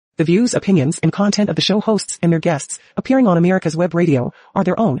The views, opinions, and content of the show hosts and their guests appearing on America's Web Radio are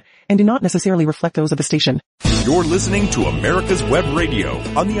their own and do not necessarily reflect those of the station. You're listening to America's Web Radio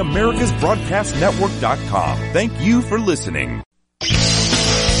on the AmericasBroadcastNetwork.com. Thank you for listening.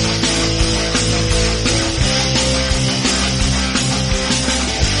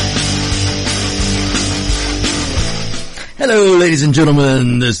 Hello, ladies and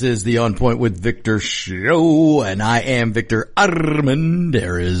gentlemen. This is the On Point with Victor show, and I am Victor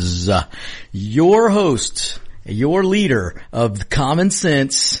Armendariz, your host, your leader of common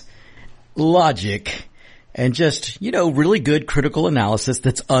sense, logic, and just, really good critical analysis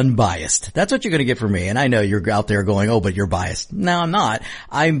that's unbiased. That's what you're going to get from me. And I know you're out there going, oh, but you're biased. No, I'm not.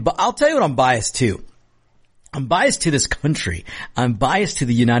 I'll tell you what I'm biased to. I'm biased to this country. I'm biased to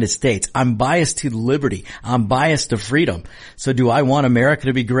the United States. I'm biased to liberty. I'm biased to freedom. So do I want America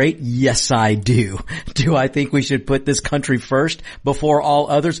to be great? Yes, I do. Do I think we should put this country first before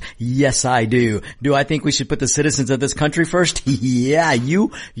all others? Yes, I do. Do I think we should put the citizens of this country first? Yeah,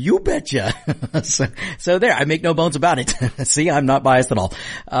 you betcha. So there, I make no bones about it. See, I'm not biased at all.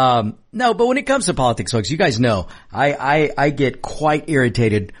 No, but when it comes to politics, folks, you guys know, I get quite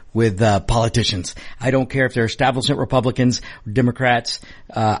irritated with politicians. I don't care if they're establishment Republicans, Democrats,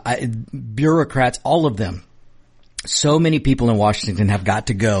 bureaucrats, all of them. So many people in Washington have got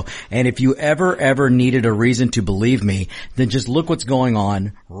to go. And if you ever needed a reason to believe me, then just look what's going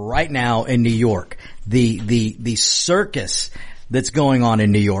on right now in New York. The circus that's going on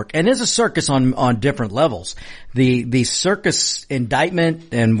in New York. And there's a circus on different levels. The circus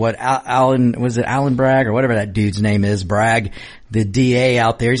indictment and what Alan Bragg or whatever that dude's name is, Bragg, the DA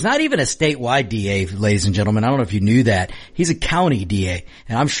out there. He's not even a statewide DA, ladies and gentlemen. I don't know if you knew that. He's a county DA.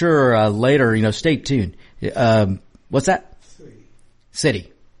 And I'm sure, later, stay tuned. What's that?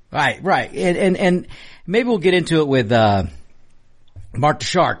 City. Right. And maybe we'll get into it with, Mark the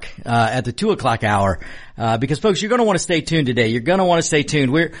Shark, at the 2:00 hour. Because folks, you're going to want to stay tuned today. You're going to want to stay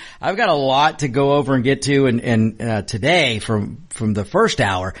tuned. I've got a lot to go over and get to and today from the first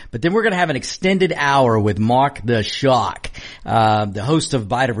hour, but then we're going to have an extended hour with Mark the Shark, the host of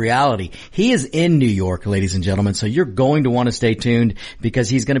Bite of Reality. He is in New York, ladies and gentlemen, so you're going to want to stay tuned because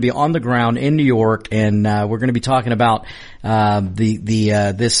he's going to be on the ground in New York, and we're going to be talking about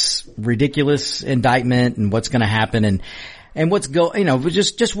this ridiculous indictment and what's going to happen and what's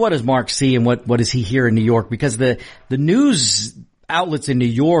just what does Mark see and what does he hear in New York? Because the news outlets in New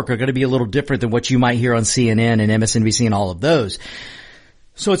York are going to be a little different than what you might hear on CNN and MSNBC and all of those.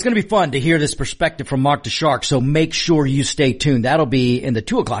 So it's going to be fun to hear this perspective from Mark the Shark. So make sure you stay tuned. That'll be in the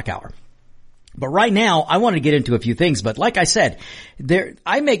 2:00 hour. But right now, I want to get into a few things. But like I said,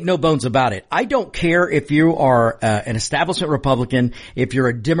 I make no bones about it. I don't care if you are an establishment Republican, if you're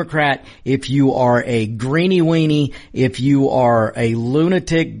a Democrat, if you are a greenie weenie, if you are a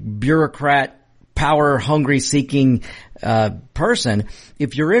lunatic bureaucrat, power hungry seeking person.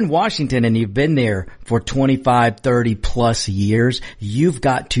 If you're in Washington and you've been there for 25, 30 plus years, you've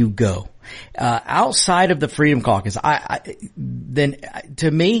got to go. Outside of the Freedom Caucus, then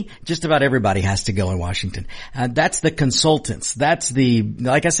to me, just about everybody has to go in Washington. That's the consultants. That's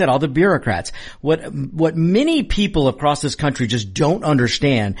like I said, all the bureaucrats. What many people across this country just don't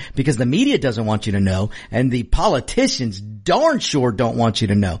understand, because the media doesn't want you to know, and the politicians darn sure don't want you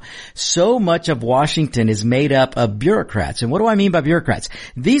to know. So much of Washington is made up of bureaucrats. And what do I mean by bureaucrats?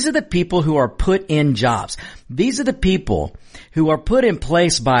 These are the people who are put in jobs. These are the people who are put in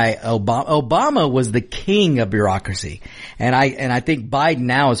place by Obama. Obama was the king of bureaucracy. And I think Biden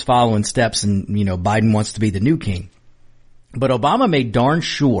now is following steps, and, Biden wants to be the new king. But Obama made darn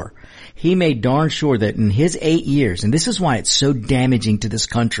sure that in his 8 years, and this is why it's so damaging to this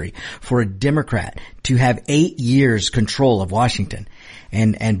country for a Democrat to have 8 years control of Washington.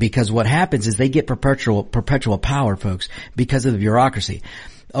 And because what happens is they get perpetual power, folks, because of the bureaucracy.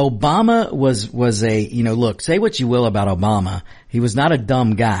 Obama was look, say what you will about Obama. He was not a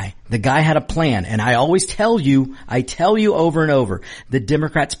dumb guy. The guy had a plan. And I always tell you over and over, the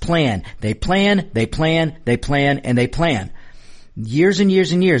Democrats plan. They plan. Years and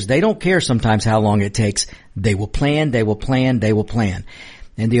years and years. They don't care sometimes how long it takes. They will plan.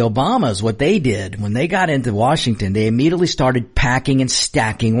 And the Obamas, what they did when they got into Washington, they immediately started packing and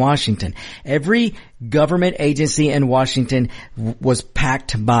stacking Washington. Every government agency in Washington was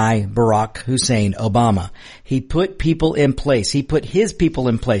packed by Barack Hussein Obama. He put people in place. He put his people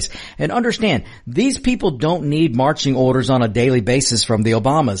in place. And understand, these people don't need marching orders on a daily basis from the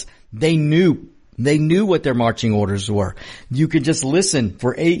Obamas. They knew what their marching orders were. You could just listen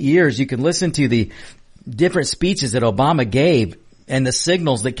for 8 years. You can listen to the different speeches that Obama gave and the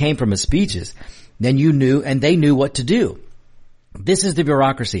signals that came from his speeches. Then you knew, and they knew what to do. This is the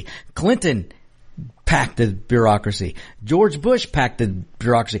bureaucracy. Clinton packed the bureaucracy. George Bush packed the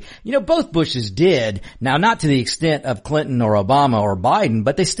bureaucracy. You know, both Bushes did. Now, not to the extent of Clinton or Obama or Biden,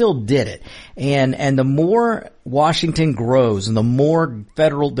 but they still did it. And the more Washington grows and the more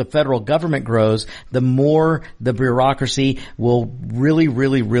the federal government grows, the more the bureaucracy will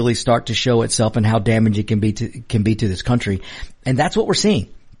really start to show itself and how damaging it can be to this country. And that's what we're seeing.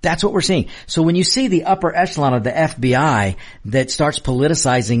 That's what we're seeing. So when you see the upper echelon of the FBI that starts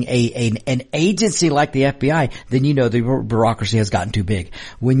politicizing an agency like the FBI, then you know the bureaucracy has gotten too big.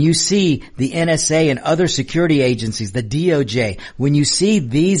 When you see the NSA and other security agencies, the DOJ, when you see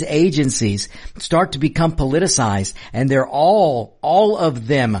these agencies start to become politicized, and they're all of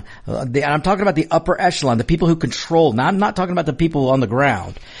them, I'm talking about the upper echelon, the people who control. Now I'm not talking about the people on the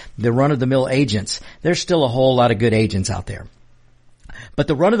ground, the run-of-the-mill agents. There's still a whole lot of good agents out there. But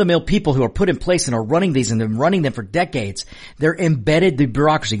the run-of-the-mill people who are put in place and are running these and have been running them for decades, they're embedded the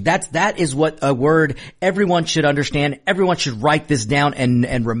bureaucracy. That is what a word everyone should understand. Everyone should write this down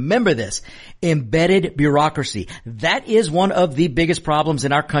and remember this. Embedded bureaucracy. That is one of the biggest problems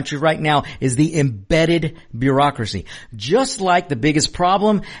in our country right now, is the embedded bureaucracy. Just like the biggest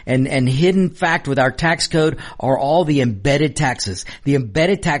problem and hidden fact with our tax code are all the embedded taxes, the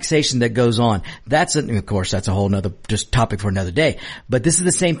embedded taxation that goes on. Of course, that's a whole nother just topic for another day. But this is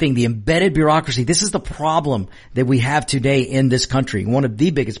the same thing, the embedded bureaucracy. This is the problem that we have today in this country, one of the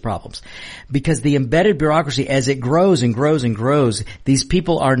biggest problems. Because the embedded bureaucracy, as it grows and grows and grows, these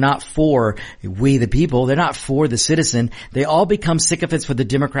people are not for we the people. They're not for the citizen. They all become sycophants for the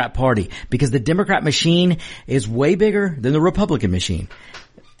Democrat Party, because the Democrat machine is way bigger than the Republican machine.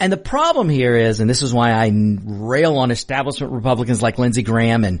 And the problem here is, and this is why I rail on establishment Republicans like Lindsey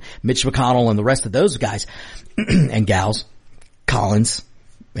Graham and Mitch McConnell and the rest of those guys and gals, Collins,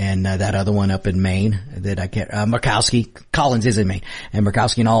 and that other one up in Maine that I can't, Murkowski. Collins is in Maine, and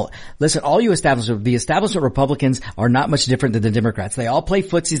Murkowski and all. Listen, all you the establishment Republicans are not much different than the Democrats. They all play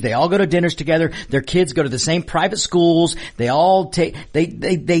footsies. They all go to dinners together. Their kids go to the same private schools. They all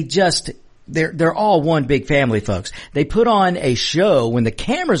they're all one big family, folks. They put on a show when the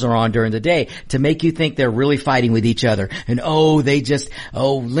cameras are on during the day to make you think they're really fighting with each other. And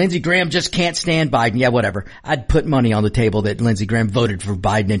Lindsey Graham just can't stand Biden. Yeah, whatever. I'd put money on the table that Lindsey Graham voted for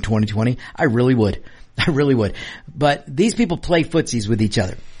Biden in 2020. I really would. But these people play footsies with each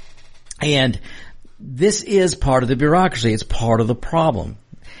other. And this is part of the bureaucracy. It's part of the problem.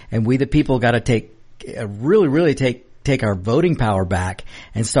 And we the people got to really take our voting power back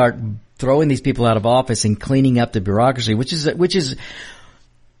and start throwing these people out of office and cleaning up the bureaucracy, which is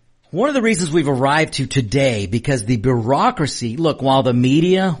one of the reasons we've arrived to today, because the bureaucracy, look, while the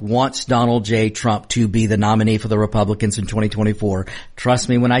media wants Donald J. Trump to be the nominee for the Republicans in 2024, trust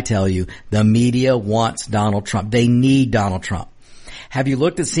me when I tell you, the media wants Donald Trump. They need Donald Trump. Have you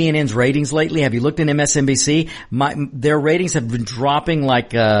looked at CNN's ratings lately? Have you looked at MSNBC? Their ratings have been dropping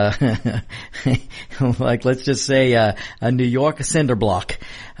like let's just say a New York cinder block.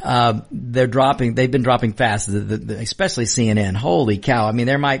 They've been dropping fast, especially CNN. Holy cow. I mean,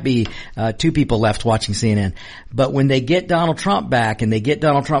 there might be 2 people left watching CNN. But when they get Donald Trump back, and they get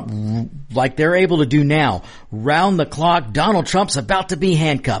Donald Trump like they're able to do now, round the clock, Donald Trump's about to be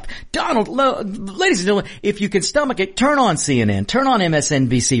handcuffed. Ladies and gentlemen, if you can stomach it, turn on CNN, turn on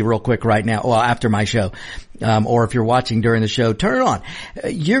MSNBC real quick right now, well, after my show. Or if you're watching during the show, turn it on.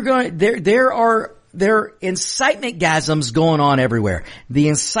 There are incitement-gasms going on everywhere. The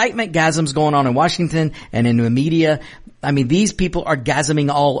incitement-gasms going on in Washington and in the media. I mean, these people are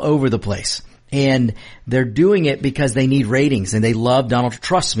gasming all over the place. And they're doing it because they need ratings, and they love Donald Trump.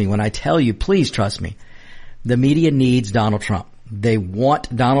 Trust me when I tell you, please trust me. The media needs Donald Trump. They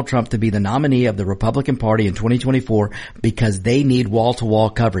want Donald Trump to be the nominee of the Republican Party in 2024 because they need wall-to-wall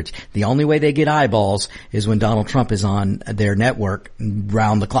coverage. The only way they get eyeballs is when Donald Trump is on their network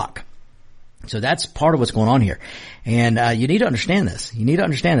round the clock. So that's part of what's going on here. And you need to understand this.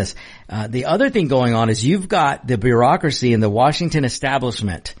 The other thing going on is you've got the bureaucracy in the Washington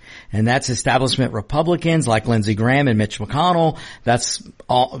establishment, and that's establishment Republicans like Lindsey Graham and Mitch McConnell. That's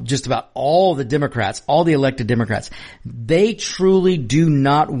just about all the Democrats, all the elected Democrats. They truly do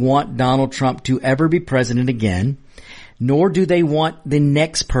not want Donald Trump to ever be president again, nor do they want the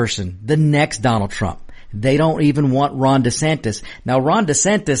next person, the next Donald Trump. They don't even want Ron DeSantis. Now, Ron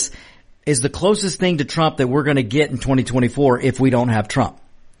DeSantis is the closest thing to Trump that we're going to get in 2024 if we don't have Trump.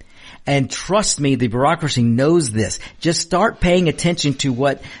 And trust me, the bureaucracy knows this. Just start paying attention to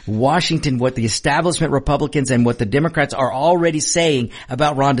what Washington, what the establishment Republicans and what the Democrats are already saying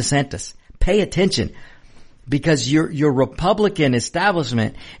about Ron DeSantis. Pay attention, because your Republican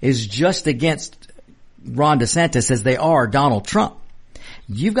establishment is just against Ron DeSantis as they are Donald Trump.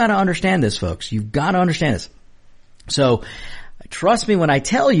 You've got to understand this, folks. You've got to understand this. So trust me when I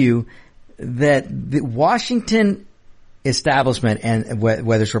tell you that the Washington establishment, and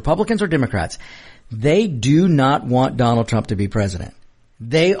whether it's Republicans or Democrats, they do not want Donald Trump to be president.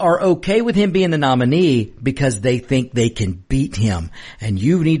 They are okay with him being the nominee because they think they can beat him. And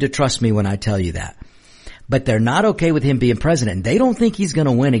you need to trust me when I tell you that. But they're not okay with him being president. They don't think he's going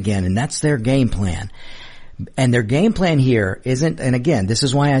to win again, and that's their game plan. And their game plan here isn't, and again, this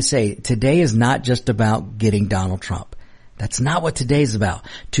is why I say today is not just about getting Donald Trump. That's not what today is about.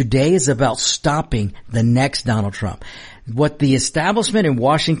 Today is about stopping the next Donald Trump. What the establishment in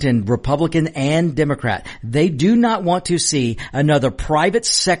Washington, Republican and Democrat, they do not want to see another private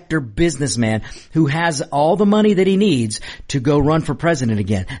sector businessman who has all the money that he needs to go run for president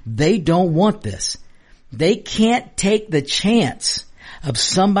again. They don't want this. They can't take the chance of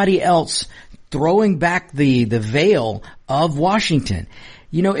somebody else throwing back the veil of Washington.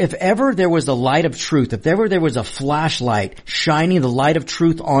 You know, if ever there was a light of truth, if ever there was a flashlight shining the light of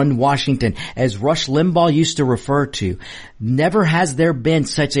truth on Washington, as Rush Limbaugh used to refer to, never has there been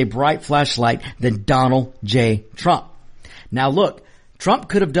such a bright flashlight than Donald J. Trump. Now look, Trump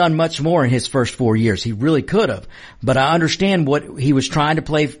could have done much more in his first 4 years. He really could have. But I understand what he was trying to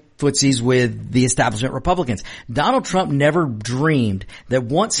play footsies with the establishment Republicans. Donald Trump never dreamed that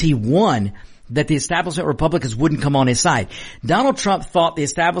once he won, that the establishment Republicans wouldn't come on his side. Donald Trump thought the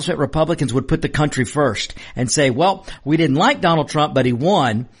establishment Republicans would put the country first and say, well, we didn't like Donald Trump, but he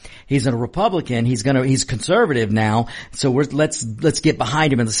won. He's a Republican. He's conservative now. So let's get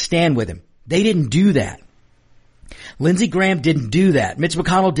behind him and let's stand with him. They didn't do that. Lindsey Graham didn't do that. Mitch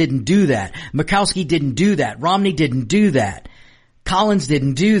McConnell didn't do that. Murkowski didn't do that. Romney didn't do that. Collins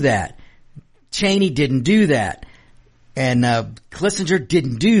didn't do that. Cheney didn't do that. And Kissinger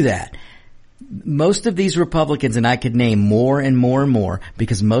didn't do that. Most of these Republicans, and I could name more and more and more,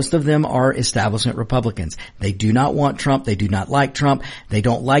 because most of them are establishment Republicans. They do not want Trump. They do not like Trump. They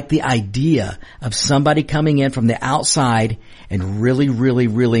don't like the idea of somebody coming in from the outside and really, really,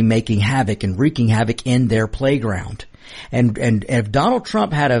 really making havoc and wreaking havoc in their playground. And if Donald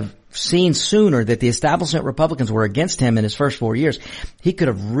Trump had have seen sooner that the establishment Republicans were against him in his first 4 years, he could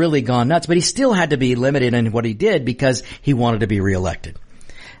have really gone nuts. But he still had to be limited in what he did because he wanted to be reelected.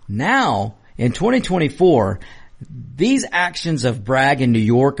 Now, in 2024, these actions of Bragg in New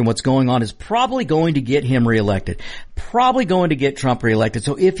York and what's going on is probably going to get him reelected, probably going to get Trump reelected.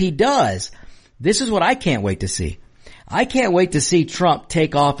 So if he does, this is what I can't wait to see. I can't wait to see Trump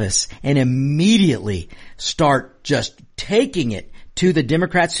take office and immediately start just taking it to the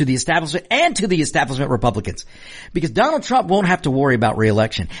Democrats, to the establishment, and to the establishment Republicans. Because Donald Trump won't have to worry about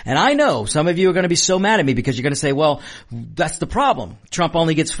reelection. And I know some of you are going to be so mad at me because you're going to say, well, that's the problem. Trump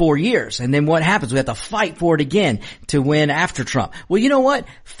only gets 4 years. And then what happens? We have to fight for it again to win after Trump. Well, you know what?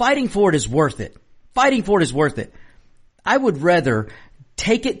 Fighting for it is worth it. Fighting for it is worth it. I would rather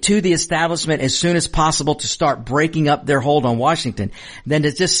take it to the establishment as soon as possible to start breaking up their hold on Washington than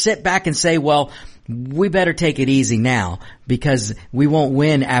to just sit back and say, well, we better take it easy now because we won't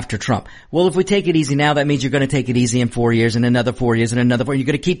win after Trump. Well, if we take it easy now, that means you're going to take it easy in 4 years and another 4 years and another 4 years.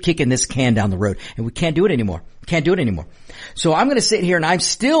 You're going to keep kicking this can down the road, and we can't do it anymore. Can't do it anymore. So I'm going to sit here and I'm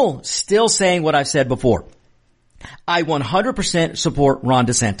still saying what I've said before. I 100% support Ron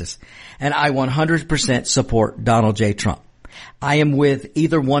DeSantis, and I 100% support Donald J. Trump. I am with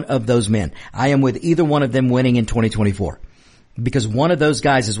either one of those men. I am with either one of them winning in 2024. Because one of those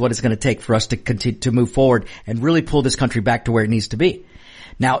guys is what it's going to take for us to continue to move forward and really pull this country back to where it needs to be.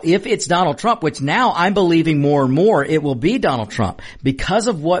 Now, if it's Donald Trump, which now I'm believing more and more it will be Donald Trump because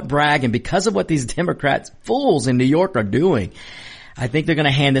of what Bragg and because of what these Democrats fools in New York are doing, I think they're going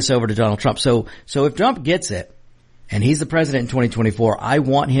to hand this over to Donald Trump. So if Trump gets it and he's the president in 2024, I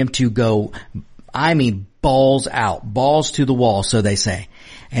want him to go, balls out, balls to the wall, so they say.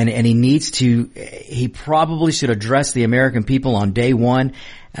 And he probably should address the American people on day one,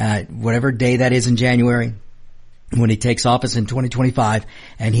 whatever day that is in January, when he takes office in 2025,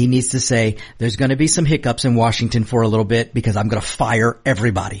 and he needs to say, there's going to be some hiccups in Washington for a little bit because I'm going to fire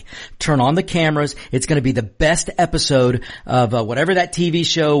everybody. Turn on the cameras. It's going to be the best episode of whatever that TV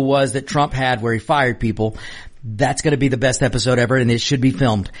show was that Trump had where he fired people. That's going to be the best episode ever, and it should be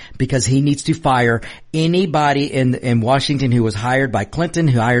filmed because he needs to fire anybody in Washington who was hired by Clinton,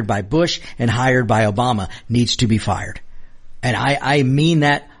 who hired by Bush, and hired by Obama needs to be fired. And I mean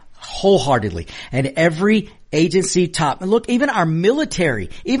that wholeheartedly. And every agency top, look, even our military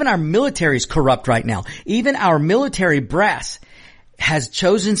is corrupt right now. Even our military brass has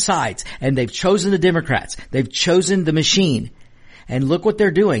chosen sides, and they've chosen the Democrats. They've chosen the machine. And look what they're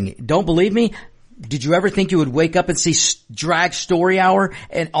doing. Don't believe me? did you ever think you would wake up and see drag story hour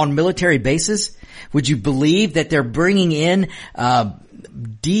on military bases? Would you believe that they're bringing in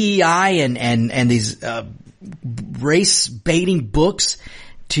DEI and these race baiting books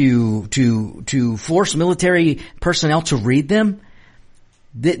to force military personnel to read them?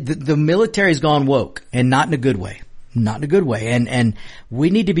 The military's gone woke, and not in a good way. Not in a good way. And we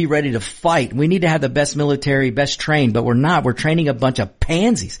need to be ready to fight. We need to have the best military, best trained, but we're not. We're training a bunch of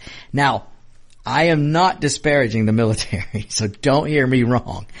pansies. Now, I am not disparaging the military, so don't hear me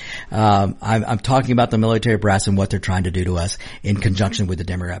wrong. I'm talking about the military brass and what they're trying to do to us in conjunction with the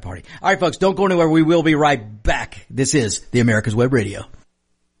Democrat Party. All right, folks, don't go anywhere. We will be right back. This is the America's Web Radio.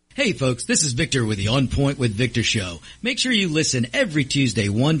 Hey folks, this is Victor with the On Point with Victor show. Make sure you listen every Tuesday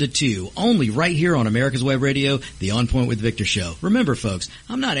 1 to 2, only right here on America's Web Radio, the On Point with Victor show. Remember folks,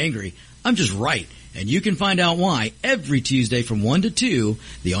 I'm not angry, I'm just right. And you can find out why every Tuesday from 1 to 2,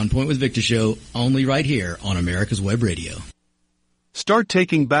 the On Point with Victor show, only right here on America's Web Radio. Start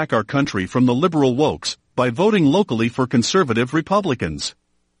taking back our country from the liberal wokes by voting locally for conservative Republicans.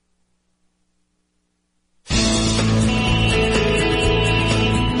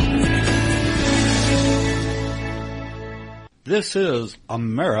 This is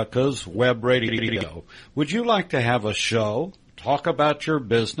America's Web Radio. Would you like to have a show, talk about your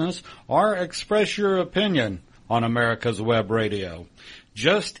business, or express your opinion on America's Web Radio?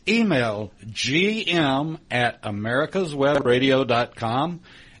 Just email gm@americaswebradio.com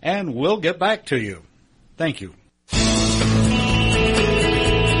and we'll get back to you. Thank you.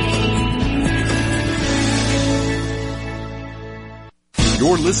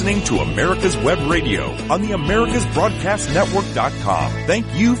 You're listening to America's Web Radio on the AmericasBroadcastNetwork.com. Thank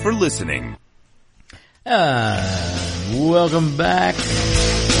you for listening. Welcome back,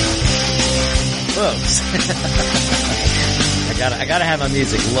 folks. I gotta have my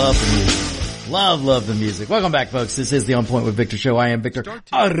music. Love the music. Love the music. Welcome back, folks. This is the On Point with Victor show. I am Victor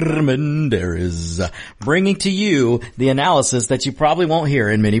Armendariz, bringing to you the analysis that you probably won't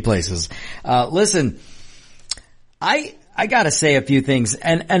hear in many places. Listen, I gotta say a few things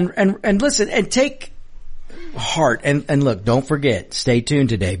and listen and take heart and look, don't forget, stay tuned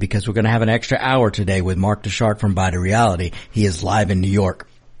today because we're going to have an extra hour today with Mark DeShart from By the Reality. He is live in New York.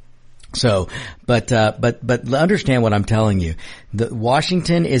 So, but understand what I'm telling you.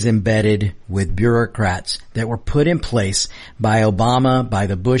 Washington is embedded with bureaucrats that were put in place by Obama, by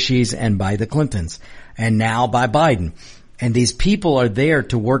the Bushes, and by the Clintons, and now by Biden. And these people are there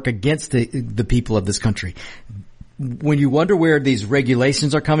to work against the people of this country. When you wonder where these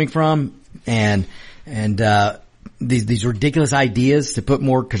regulations are coming from and these ridiculous ideas to put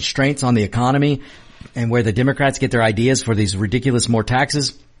more constraints on the economy and where the Democrats get their ideas for these ridiculous more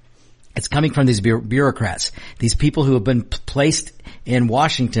taxes, it's coming from these bureaucrats, these people who have been placed in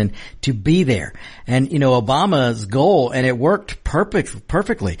Washington to be there. And, you know, Obama's goal, and it worked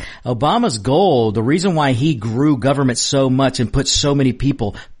perfectly. Obama's goal, the reason why he grew government so much and put so many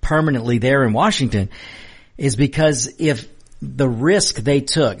people permanently there in Washington is because if the risk they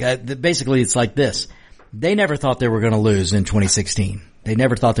took, basically it's like this. They never thought they were going to lose in 2016. They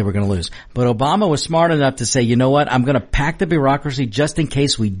never thought they were going to lose. But Obama was smart enough to say, you know what, I'm going to pack the bureaucracy just in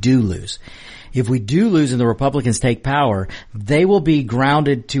case we do lose. If we do lose and the Republicans take power, they will be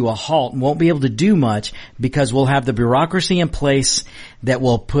grounded to a halt and won't be able to do much because we'll have the bureaucracy in place that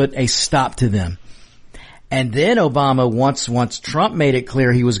will put a stop to them. And then Obama, once Trump made it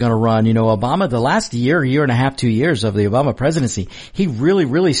clear he was going to run, you know, Obama, the last year and a half, 2 years of the Obama presidency, he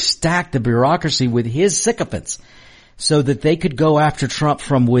really stacked the bureaucracy with his sycophants so that they could go after Trump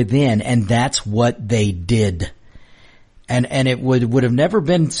from within. And that's what they did. And it would have never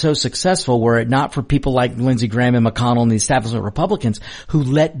been so successful were it not for people like Lindsey Graham and McConnell and the establishment Republicans who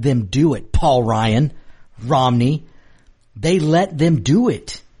let them do it. Paul Ryan, Romney, they let them do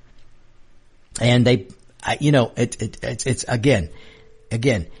it. And it's again,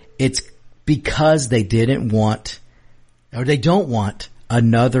 it's because they didn't want, or they don't want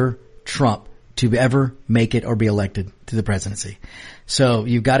another Trump to ever make it or be elected to the presidency. So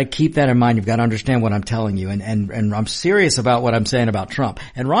you've got to keep that in mind. You've got to understand what I'm telling you. And I'm serious about what I'm saying about Trump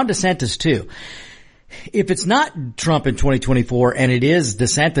and Ron DeSantis too. If it's not Trump in 2024 and it is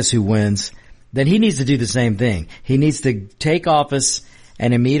DeSantis who wins, then he needs to do the same thing. He needs to take office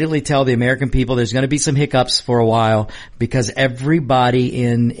and immediately tell the American people there's going to be some hiccups for a while, because everybody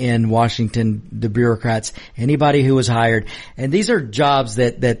in Washington, the bureaucrats, anybody who was hired, and these are jobs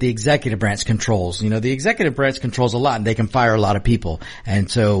that the executive branch controls. The executive branch controls a lot, and they can fire a lot of people. And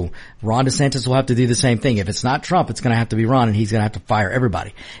so Ron DeSantis will have to do the same thing. If it's not Trump, it's going to have to be Ron, and he's going to have to fire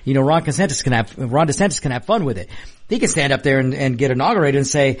everybody. Ron DeSantis can have fun with it. He can stand up there and get inaugurated and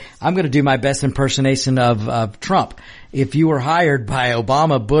say, I'm going to do my best impersonation of Trump. If you were hired by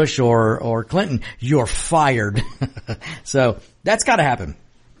Obama, Bush, or Clinton, you're fired. So that's got to happen.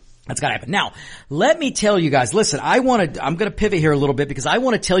 That's got to happen. Now, let me tell you guys, listen, I'm going to pivot here a little bit, because I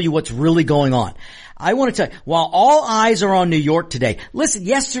want to tell you what's really going on. I want to tell you, while all eyes are on New York today, listen,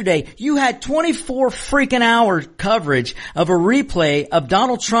 yesterday you had 24 freaking hour coverage of a replay of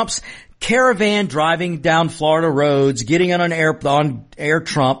Donald Trump's caravan driving down Florida roads, getting on Air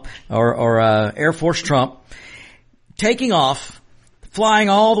Trump or Air Force Trump, taking off, flying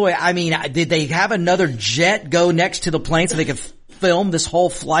all the way. I mean, did they have another jet go next to the plane so they could film this whole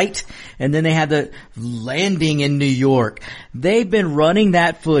flight? And then they had the landing in New York. They've been running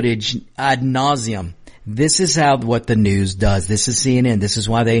that footage ad nauseum. This is what the news does. This is CNN. This is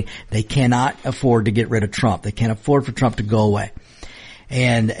why they cannot afford to get rid of Trump. They can't afford for Trump to go away.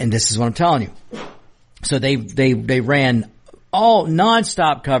 And this is what I'm telling you. So they ran all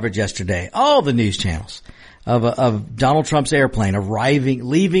nonstop coverage yesterday, all the news channels of Donald Trump's airplane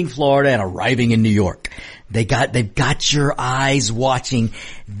leaving Florida and arriving in New York. They've got your eyes watching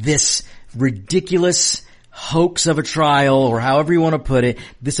this ridiculous hoax of a trial, or however you want to put it,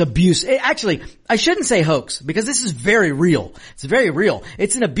 this abuse. Actually, I shouldn't say hoax, because this is very real. It's very real.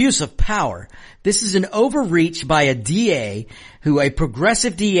 It's an abuse of power. This is an overreach by a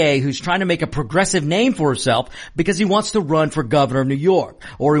progressive DA who's trying to make a progressive name for himself because he wants to run for governor of New York,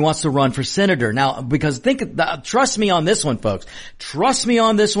 or he wants to run for senator. Now, because trust me on this one, folks. Trust me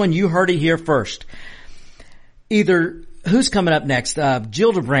on this one. You heard it here first. Either who's coming up next?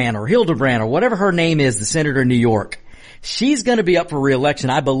 Gillibrand or Hildebrand or whatever her name is, the senator in New York. She's going to be up for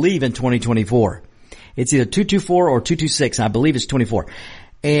re-election, I believe, in 2024. It's either 224 or 226. I believe it's 24.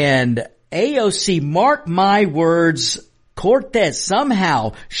 And AOC, mark my words, Cortez,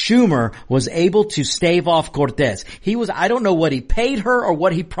 somehow Schumer was able to stave off Cortez. I don't know what he paid her or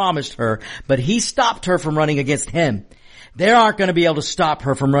what he promised her, but he stopped her from running against him. They aren't going to be able to stop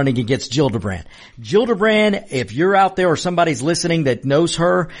her from running against Gillibrand. Gillibrand, if you're out there or somebody's listening that knows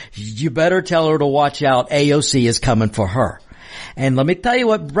her, you better tell her to watch out. AOC is coming for her. And let me tell you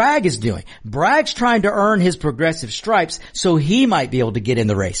what Bragg is doing. Bragg's trying to earn his progressive stripes so he might be able to get in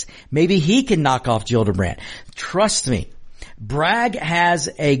the race. Maybe he can knock off Gillibrand. Trust me. Bragg has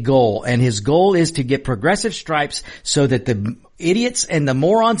a goal, and his goal is to get progressive stripes so that the idiots and the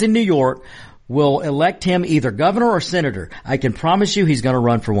morons in New York will elect him either governor or senator. I can promise you he's going to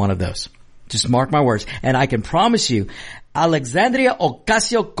run for one of those. Just mark my words. And I can promise you, Alexandria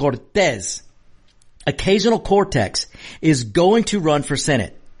Ocasio-Cortez, occasional Cortex, is going to run for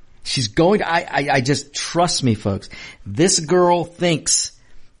Senate. She's going to, I just trust me, folks. This girl thinks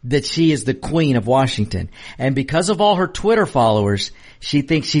that she is the queen of Washington. And because of all her Twitter followers, she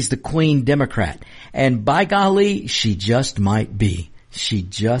thinks she's the queen Democrat. And by golly, she just might be. She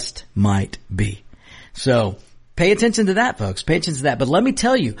just might be. So pay attention to that, folks. Pay attention to that. But let me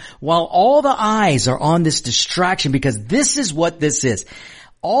tell you, while all the eyes are on this distraction, because this is what this is.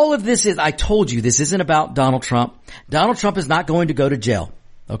 All of this is, I told you, this isn't about Donald Trump. Donald Trump is not going to go to jail.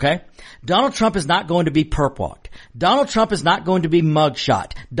 Okay? Donald Trump is not going to be perp walked. Donald Trump is not going to be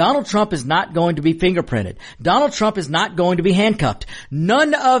mugshot. Donald Trump is not going to be fingerprinted. Donald Trump is not going to be handcuffed.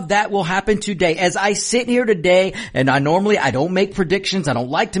 None of that will happen today. As I sit here today, and I don't make predictions. I don't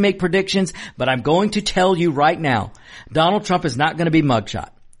like to make predictions, but I'm going to tell you right now, Donald Trump is not going to be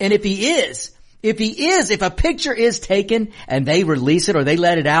mugshot. And if a picture is taken and they release it or they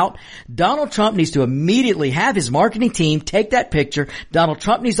let it out, Donald Trump needs to immediately have his marketing team take that picture. Donald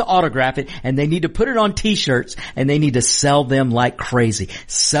Trump needs to autograph it, and they need to put it on t-shirts, and they need to sell them like crazy.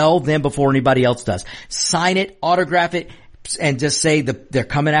 Sell them before anybody else does. Sign it, autograph it, and just say they're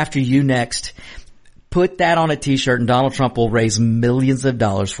coming after you next. Put that on a t-shirt, and Donald Trump will raise millions of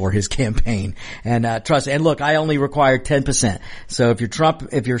dollars for his campaign. And trust, and look, I only require 10%. So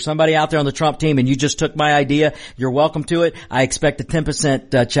if you're somebody out there on the Trump team and you just took my idea, you're welcome to it. I expect a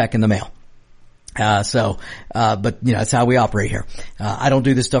 10% check in the mail. But that's how we operate here. I don't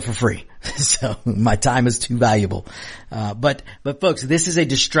do this stuff for free. So my time is too valuable. But folks, this is a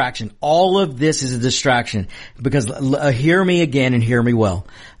distraction. All of this is a distraction because hear me again and hear me well.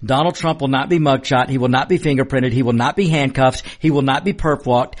 Donald Trump will not be mugshot. He will not be fingerprinted. He will not be handcuffed. He will not be perp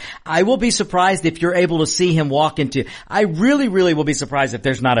walked. I will be surprised if you're able to see him walk into, I really, really will be surprised if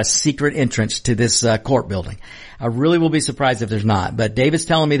there's not a secret entrance to this court building. I really will be surprised if there's not, but David's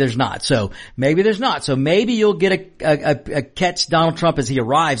telling me there's not. So maybe there's not. So maybe you'll get a catch Donald Trump as he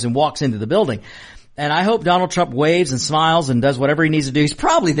arrives and walks into the building. And I hope Donald Trump waves and smiles and does whatever he needs to do. He's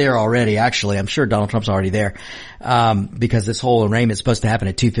probably there already, actually. I'm sure Donald Trump's already there, because this whole arraignment is supposed to happen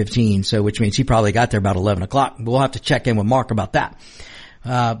at 2:15. So which means he probably got there about 11 o'clock. We'll have to check in with Mark about that.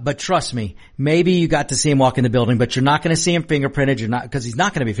 But trust me, maybe you got to see him walk in the building, but you're not going to see him fingerprinted. You're not, because he's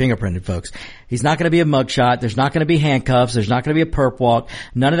not going to be fingerprinted, folks. He's not going to be a mugshot. There's not going to be handcuffs. There's not going to be a perp walk.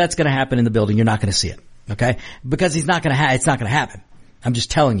 None of that's going to happen in the building. You're not going to see it. Okay? Because it's not going to happen. I'm just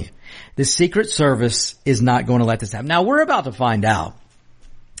telling you. The Secret Service is not going to let this happen. Now we're about to find out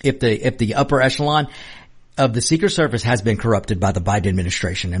if the upper echelon of the Secret Service has been corrupted by the Biden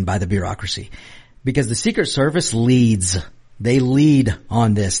administration and by the bureaucracy. Because the Secret Service leads. They lead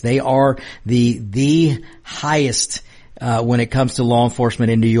on this. They are the highest when it comes to law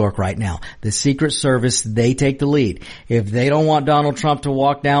enforcement in New York right now. The Secret Service, they take the lead. If they don't want Donald Trump to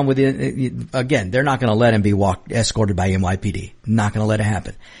walk down within, again, they're not going to let him be escorted by NYPD. Not going to let it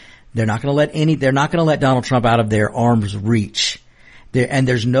happen. They're not going to let Donald Trump out of their arm's reach. And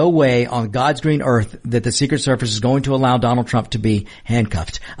there's no way on God's green earth that the Secret Service is going to allow Donald Trump to be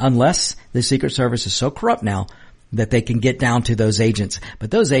handcuffed unless the Secret Service is so corrupt now that they can get down to those agents.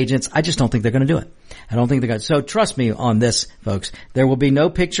 But those agents, I just don't think they're going to do it. I don't think they're going to. So trust me on this, folks. There will be no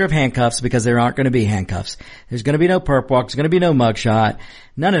picture of handcuffs because there aren't going to be handcuffs. There's going to be no perp walk. There's going to be no mugshot.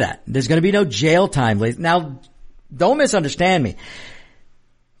 None of that. There's going to be no jail time. Now, don't misunderstand me.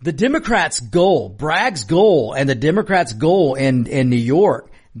 The Democrats' goal, Bragg's goal, and the Democrats' goal in New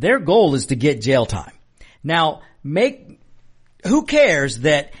York, their goal is to get jail time. Now, who cares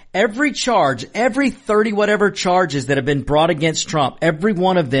that every charge, every 30 whatever charges that have been brought against Trump, every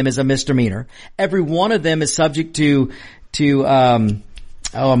one of them is a misdemeanor. Every one of them is subject to I'm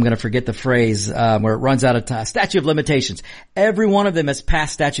going to forget the phrase, where it runs out of time. Statute of limitations. Every one of them has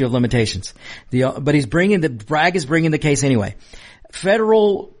passed statute of limitations. But Bragg is bringing the case anyway.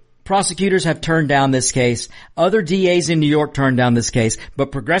 Federal prosecutors have turned down this case. Other DAs in New York turned down this case.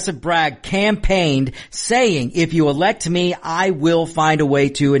 But Progressive Bragg campaigned saying, if you elect me, I will find a way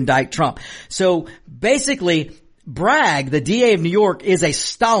to indict Trump. So basically, Bragg, the DA of New York, is a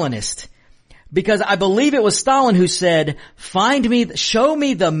Stalinist. Because I believe it was Stalin who said, show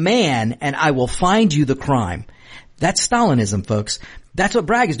me the man and I will find you the crime. That's Stalinism, folks. That's what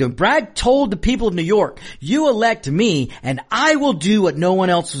Bragg is doing. Bragg told the people of New York, you elect me and I will do what no one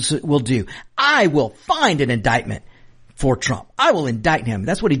else will do. I will find an indictment for Trump. I will indict him.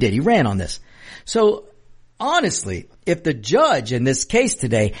 That's what he did. He ran on this. So honestly, if the judge in this case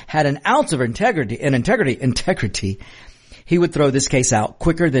today had an ounce of integrity, he would throw this case out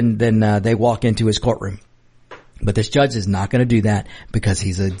quicker than they walk into his courtroom. But this judge is not going to do that because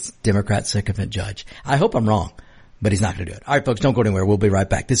he's a Democrat sycophant judge. I hope I'm wrong. But he's not going to do it. All right, folks, don't go anywhere. We'll be right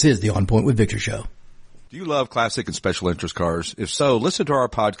back. This is the On Point with Victor show. Do you love classic and special interest cars? If so, listen to our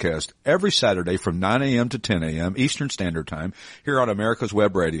podcast every Saturday from 9 a.m. to 10 a.m. Eastern Standard Time here on America's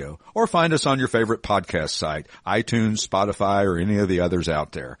Web Radio. Or find us on your favorite podcast site, iTunes, Spotify, or any of the others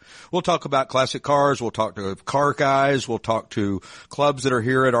out there. We'll talk about classic cars. We'll talk to car guys. We'll talk to clubs that are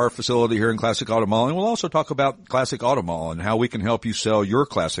here at our facility here in Classic Auto Mall. And we'll also talk about Classic Auto Mall and how we can help you sell your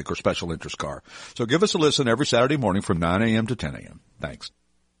classic or special interest car. So give us a listen every Saturday morning from 9 a.m. to 10 a.m. Thanks.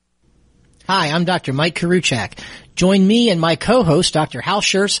 Hi, I'm Dr. Mike Karuchak. Join me and my co-host, Dr. Hal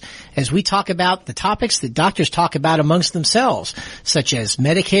Scherz, as we talk about the topics that doctors talk about amongst themselves, such as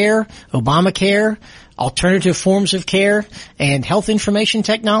Medicare, Obamacare, alternative forms of care, and health information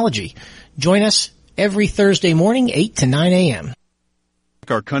technology. Join us every Thursday morning, 8 to 9 a.m.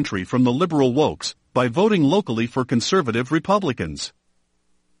 Our country from the liberal wokes by voting locally for conservative Republicans.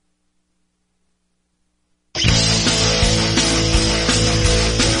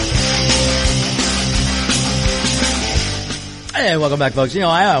 Hey, welcome back, folks. You know,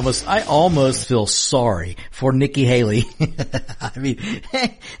 I almost feel sorry for Nikki Haley. I mean,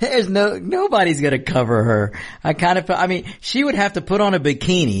 there's nobody's gonna cover her. She would have to put on a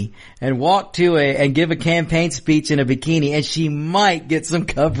bikini and walk and give a campaign speech in a bikini, and she might get some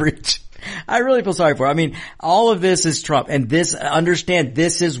coverage. I really feel sorry for her. I mean, all of this is Trump, and understand,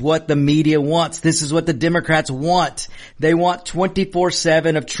 this is what the media wants. This is what the Democrats want. They want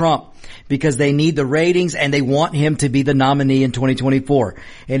 24/7 of Trump because they need the ratings and they want him to be the nominee in 2024.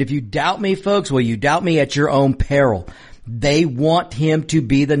 And if you doubt me, folks, well, you doubt me at your own peril. They want him to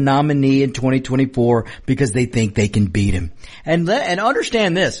be the nominee in 2024 because they think they can beat him. And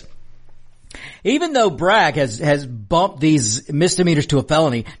understand this. Even though Bragg has bumped these misdemeanors to a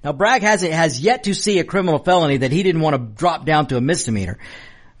felony, now Bragg has yet to see a criminal felony that he didn't want to drop down to a misdemeanor.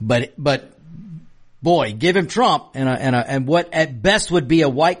 But boy, give him Trump and what at best would be a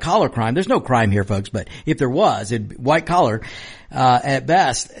white collar crime. There's no crime here, folks, but if there was, it'd be white collar at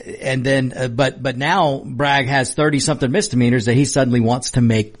best. And then but now Bragg has 30 something misdemeanors that he suddenly wants to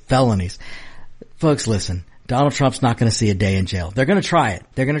make felonies. Folks, listen. Donald Trump's not going to see a day in jail. They're going to try it.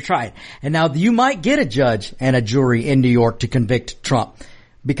 They're going to try it. And now you might get a judge and a jury in New York to convict Trump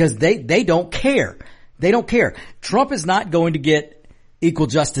because they don't care. They don't care. Trump is not going to get equal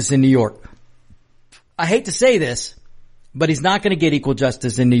justice in New York. I hate to say this, but he's not going to get equal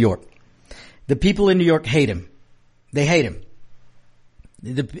justice in New York. The people in New York hate him. They hate him.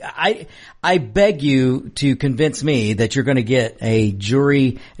 I beg you to convince me that you're going to get a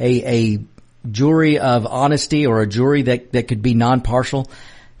jury, a jury of honesty or a jury that could be non-partial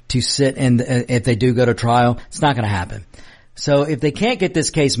to sit and if they do go to trial. It's not going to happen. So if they can't get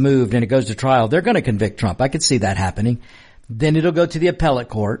this case moved and it goes to trial, they're going to convict Trump. I could see that happening. Then it'll go to the appellate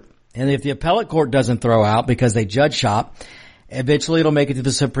court. And if the appellate court doesn't throw out because they judge shop, eventually it'll make it to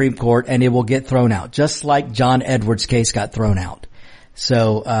the Supreme Court and it will get thrown out, just like John Edwards' case got thrown out.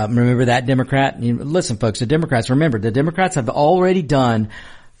 So remember that Democrat? Listen, folks, the Democrats have already done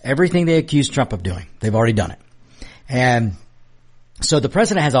everything they accused Trump of doing. They've already done it. And so the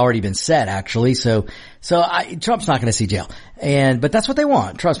president has already been set, actually. So Trump's not going to see jail. But that's what they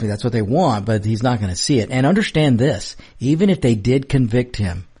want. Trust me, that's what they want, but he's not going to see it. And understand this, even if they did convict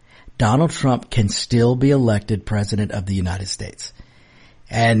him, Donald Trump can still be elected president of the United States.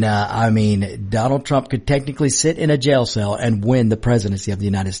 And, Donald Trump could technically sit in a jail cell and win the presidency of the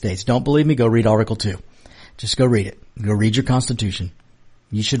United States. Don't believe me? Go read Article 2. Just go read it. Go read your Constitution.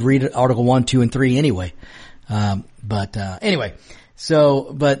 You should read Article 1, 2, and 3 anyway. Anyway.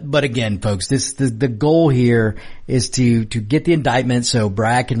 So, but again, folks, the goal here is to get the indictment so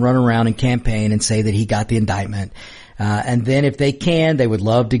Bragg can run around and campaign and say that he got the indictment. And then if they can, they would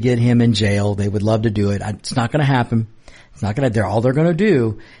love to get him in jail. They would love to do it. It's not going to happen. It's not going to, all they're going to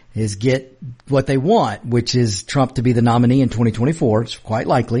do is get what they want, which is Trump to be the nominee in 2024. It's quite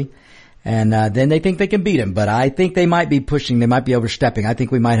likely. And then they think they can beat him. But I think they might be pushing, they might be overstepping. I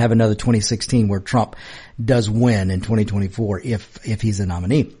think we might have another 2016 where Trump does win in 2024 if he's a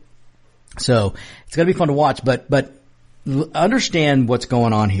nominee. So it's going to be fun to watch. But understand what's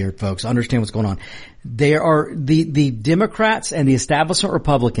going on here, folks. Understand what's going on. The Democrats and the establishment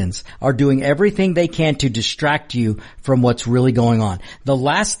Republicans are doing everything they can to distract you from what's really going on. The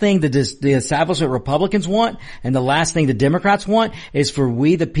last thing the establishment Republicans want and the last thing the Democrats want is for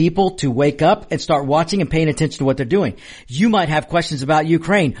we, the people, to wake up and start watching and paying attention to what they're doing. You might have questions about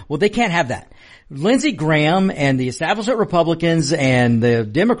Ukraine. Well, they can't have that. Lindsey Graham and the establishment Republicans and the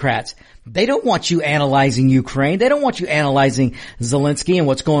Democrats, they don't want you analyzing Ukraine. They don't want you analyzing Zelensky and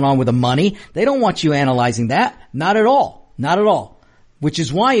what's going on with the money. They don't want you analyzing that. Not at all. Not at all. Which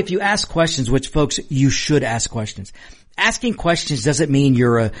is why if you ask questions, which folks, you should ask questions. Asking questions doesn't mean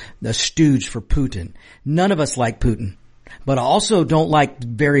you're a stooge for Putin. None of us like Putin. But I also don't like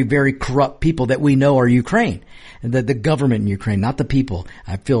very, very corrupt people that we know are Ukraine. The government in Ukraine, not the people.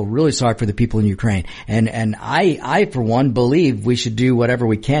 I feel really sorry for the people in Ukraine. And I, for one, believe we should do whatever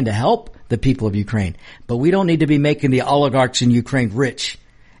we can to help the people of Ukraine. But we don't need to be making the oligarchs in Ukraine rich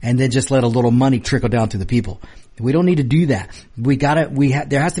and then just let a little money trickle down to the people. We don't need to do that.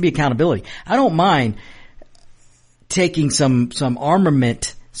 There has to be accountability. I don't mind taking some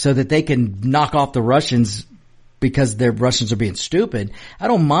armament so that they can knock off the Russians because the Russians are being stupid. I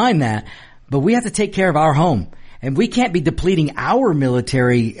don't mind that, but we have to take care of our home. And we can't be depleting our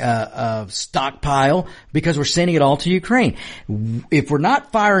military stockpile because we're sending it all to Ukraine. If we're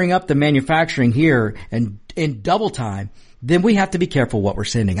not firing up the manufacturing here and in double time, then we have to be careful what we're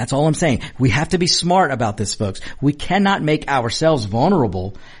sending. That's all I'm saying. We have to be smart about this, folks. We cannot make ourselves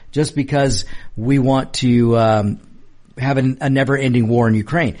vulnerable just because we want to have a never-ending war in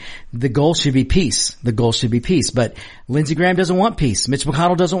Ukraine. The goal should be peace. The goal should be peace. But Lindsey Graham doesn't want peace. Mitch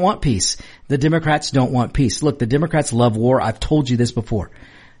McConnell doesn't want peace. The Democrats don't want peace. Look, the Democrats love war. I've told you this before.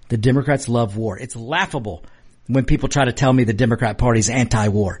 The Democrats love war. It's laughable when people try to tell me the Democrat Party's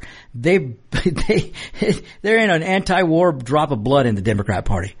anti-war. There ain't an anti-war drop of blood in the Democrat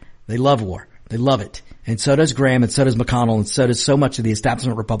Party. They love war. They love it. And so does Graham, and so does McConnell, and so does so much of the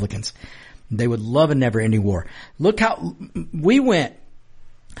establishment Republicans. They would love a never-ending war. Look how we went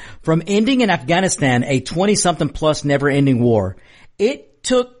from ending in Afghanistan a 20-something plus never-ending war. It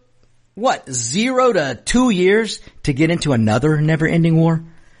took, 0 to 2 years to get into another never-ending war?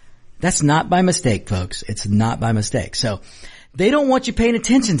 That's not by mistake, folks. It's not by mistake. So they don't want you paying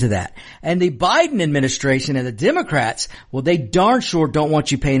attention to that. And the Biden administration and the Democrats, well, they darn sure don't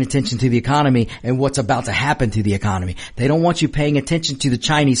want you paying attention to the economy and what's about to happen to the economy. They don't want you paying attention to the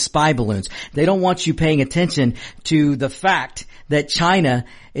Chinese spy balloons. They don't want you paying attention to the fact that China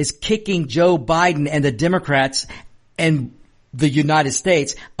is kicking Joe Biden and the Democrats and the United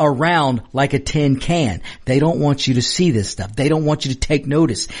States around like a tin can. They don't want you to see this stuff. They don't want you to take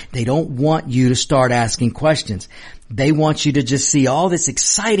notice. They don't want you to start asking questions. They want you to just see all this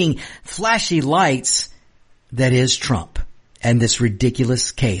exciting, flashy lights that is Trump and this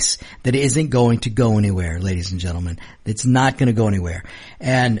ridiculous case that isn't going to go anywhere, ladies and gentlemen. It's not going to go anywhere.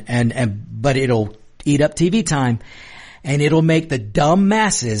 But it'll eat up TV time. And it'll make the dumb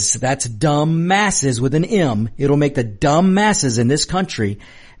masses, that's dumb masses with an M, it'll make the dumb masses in this country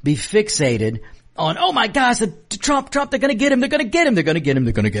be fixated on, oh my gosh, Trump, they're gonna get him, they're gonna get him, they're gonna get him,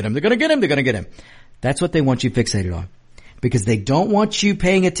 they're gonna get him, they're gonna get him, they're gonna get him. That's what they want you fixated on. Because they don't want you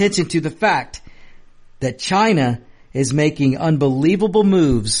paying attention to the fact that China is making unbelievable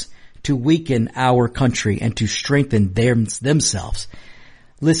moves to weaken our country and to strengthen themselves.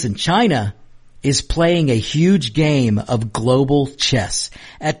 Listen, China is playing a huge game of global chess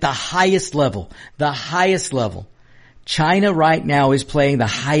at the highest level. The highest level. China right now is playing the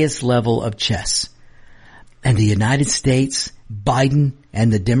highest level of chess. And the United States, Biden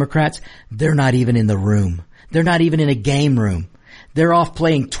and the Democrats, they're not even in the room. They're not even in a game room. They're off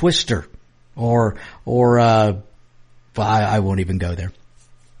playing Twister I won't even go there.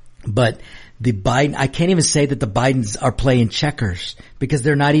 But the Biden, I can't even say that the Bidens are playing checkers because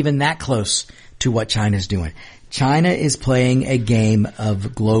they're not even that close to what China's doing. China is playing a game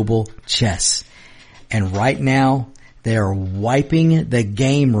of global chess. And right now, they are wiping the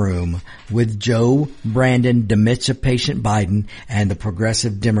game room with Joe Brandon, dementia patient Biden, and the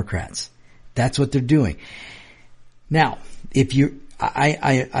progressive Democrats. That's what they're doing. Now, if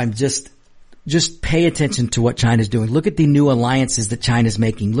I'm just pay attention to what China's doing. Look at the new alliances that China's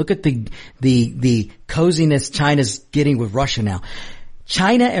making. Look at the coziness China's getting with Russia now.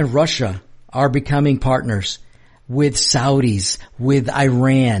 China and Russia are becoming partners with Saudis, with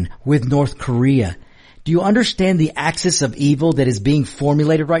Iran, with North Korea. Do you understand the axis of evil that is being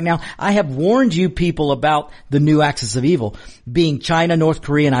formulated right now? I have warned you people about the new axis of evil being China, North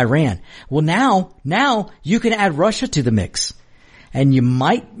Korea, and Iran. Well, now you can add Russia to the mix. And you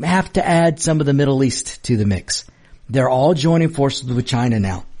might have to add some of the Middle East to the mix. They're all joining forces with China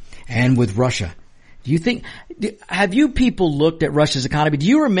now and with Russia. Have you people looked at Russia's economy? Do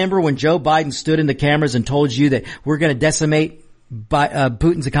you remember when Joe Biden stood in the cameras and told you that we're going to decimate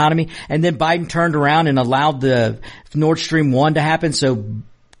Putin's economy? And then Biden turned around and allowed the Nord Stream 1 to happen so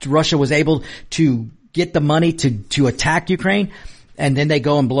Russia was able to get the money to attack Ukraine. And then they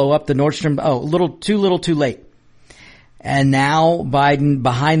go and blow up the Nord Stream. Too late. And now Biden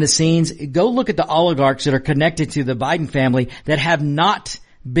behind the scenes, go look at the oligarchs that are connected to the Biden family that have not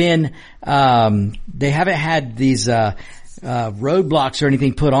been, they haven't had these, roadblocks or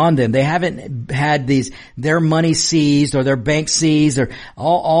anything put on them. They haven't had their money seized or their bank seized or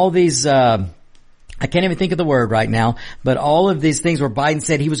all these, I can't even think of the word right now, but all of these things where Biden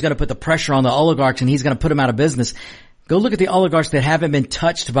said he was going to put the pressure on the oligarchs and he's going to put them out of business. Go look at the oligarchs that haven't been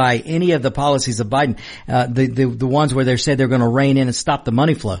touched by any of the policies of Biden. The ones where they said they're going to rein in and stop the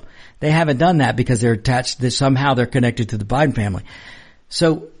money flow. They haven't done that because they're attached, somehow they're connected to the Biden family.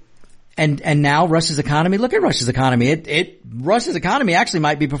 So, and now Russia's economy, look at Russia's economy. Russia's economy actually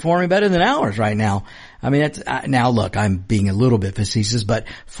might be performing better than ours right now. I mean, now look, I'm being a little bit facetious, but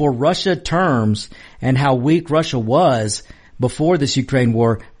for Russia terms and how weak Russia was before this Ukraine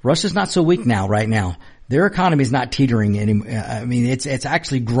war, Russia's not so weak now, right now. Their economy is not teetering anymore. I mean, it's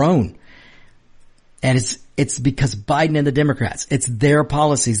actually grown. And it's because Biden and the Democrats, it's their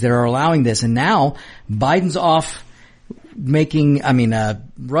policies that are allowing this. And now Biden's off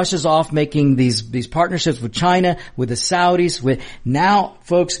Russia's off making these partnerships with China, with the Saudis, now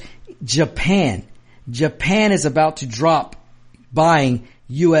folks, Japan is about to drop buying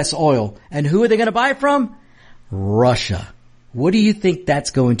U.S. oil. And who are they going to buy it from? Russia. What do you think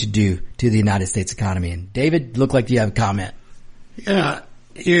that's going to do to the United States economy? And David, look like you have a comment. Yeah,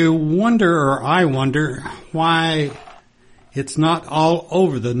 I wonder why it's not all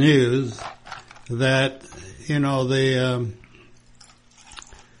over the news that,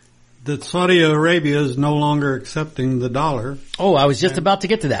 that Saudi Arabia is no longer accepting the dollar. Oh, I was just about to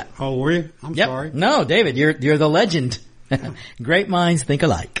get to that. Oh, were you? I'm sorry. No, David, you're the legend. Great minds think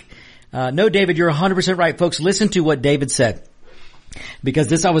alike. No, David, you're 100% right. Folks, listen to what David said.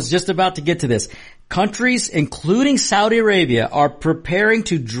 Because I was just about to get to this. Countries, including Saudi Arabia, are preparing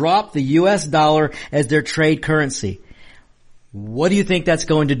to drop the U.S. dollar as their trade currency. What do you think that's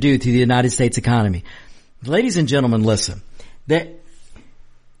going to do to the United States economy? Ladies and gentlemen, listen.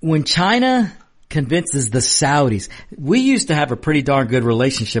 When China convinces the Saudis, we used to have a pretty darn good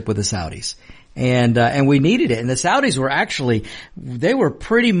relationship with the Saudis. And we needed it. And the Saudis were they were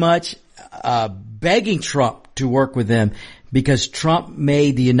pretty much, begging Trump to work with them because Trump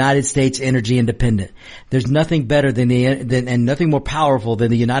made the United States energy independent. There's nothing better and nothing more powerful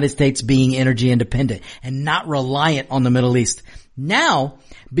than the United States being energy independent and not reliant on the Middle East. Now,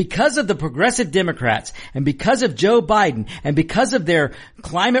 because of the progressive Democrats and because of Joe Biden and because of their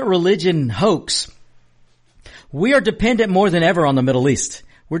climate religion hoax, we are dependent more than ever on the Middle East.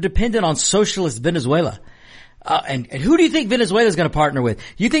 We're dependent on socialist Venezuela. And who do you think Venezuela is going to partner with?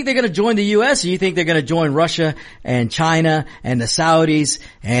 You think they're going to join the U.S. or you think they're going to join Russia and China and the Saudis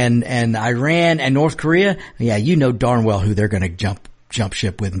and Iran and North Korea? Yeah, you know darn well who they're going to jump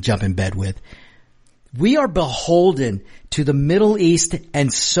ship with and jump in bed with. We are beholden to the Middle East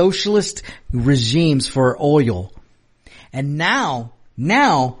and socialist regimes for oil. And now,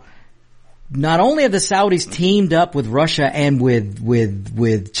 not only have the Saudis teamed up with Russia and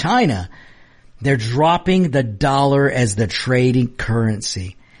with China, they're dropping the dollar as the trading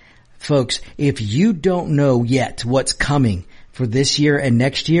currency. Folks, if you don't know yet what's coming for this year and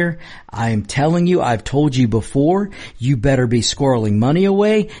next year, I am telling you, I've told you before, you better be squirreling money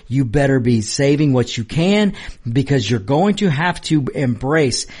away. You better be saving what you can because you're going to have to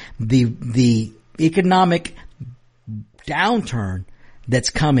embrace the economic downturn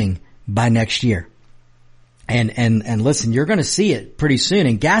that's coming by next year. And listen, you're going to see it pretty soon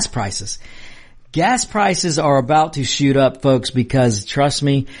in gas prices. Gas prices are about to shoot up, folks, because trust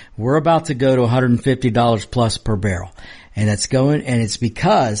me, we're about to go to $150 plus per barrel. And it's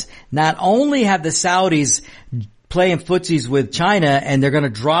because not only have the Saudis playing footsies with China and they're going to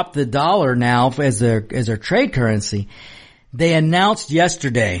drop the dollar now as their trade currency, they announced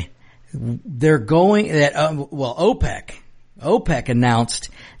yesterday OPEC announced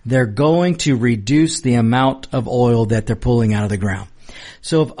they're going to reduce the amount of oil that they're pulling out of the ground.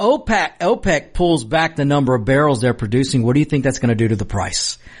 So if OPEC pulls back the number of barrels they're producing, what do you think that's going to do to the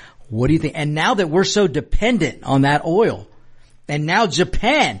price? What do you think? And now that we're so dependent on that oil, and now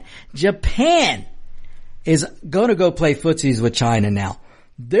Japan is going to go play footsies with China now.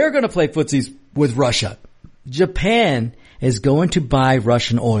 They're going to play footsies with Russia. Japan is going to buy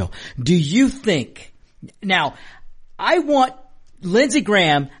Russian oil. Do you think? Now, I want Lindsey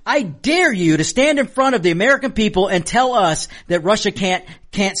Graham, I dare you to stand in front of the American people and tell us that Russia can't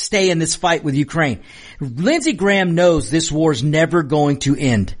stay in this fight with Ukraine. Lindsey Graham knows this war's never going to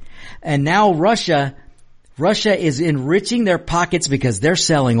end. And now Russia is enriching their pockets because they're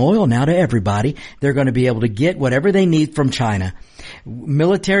selling oil now to everybody. They're going to be able to get whatever they need from China.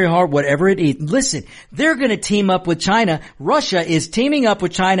 Military whatever it is. Listen, they're going to team up with China. Russia is teaming up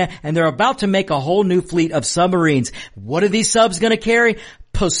with China and they're about to make a whole new fleet of submarines. What are these subs going to carry?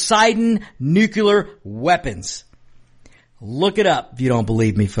 Poseidon nuclear weapons. Look it up if you don't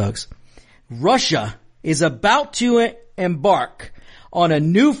believe me, folks. Russia is about to embark on a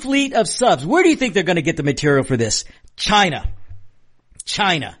new fleet of subs. Where do you think they're going to get the material for this? China.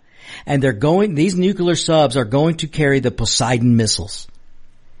 And these nuclear subs are going to carry the Poseidon missiles.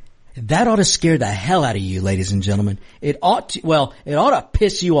 That ought to scare the hell out of you, ladies and gentlemen. It ought to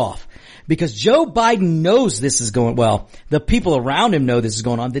piss you off. Because Joe Biden knows this is going, the people around him know this is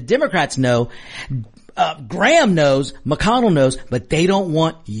going on. The Democrats know. Graham knows. McConnell knows. But they don't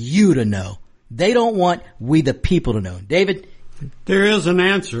want you to know. They don't want we the people to know. David? There is an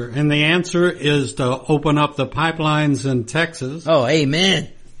answer, and the answer is to open up the pipelines in Texas. Oh,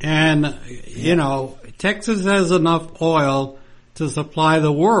 amen. And, Texas has enough oil to supply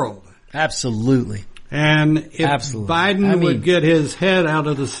the world. Absolutely. And if Biden would get his head out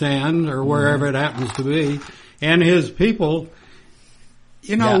of the sand or wherever it happens to be, and his people,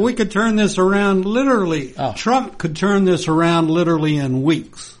 we could turn this around literally. Oh. Trump could turn this around literally in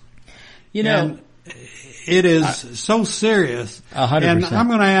weeks. And it is so serious. 100%. And I'm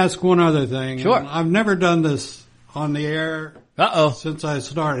going to ask one other thing. Sure. I've never done this on the air since I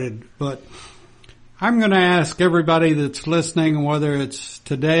started, but I'm going to ask everybody that's listening, whether it's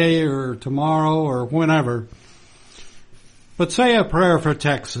today or tomorrow or whenever, but say a prayer for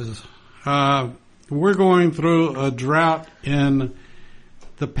Texas. We're going through a drought in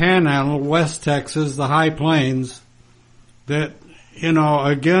the Panhandle, West Texas, the High Plains, that,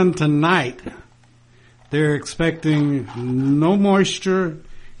 again tonight, they're expecting no moisture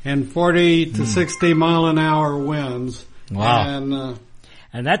and 40 to 60 mile an hour winds. Wow.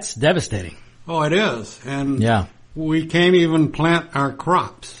 And that's devastating. Oh, it is. And we can't even plant our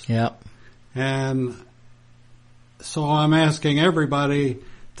crops. Yep. And so I'm asking everybody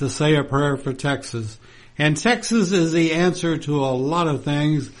to say a prayer for Texas. And Texas is the answer to a lot of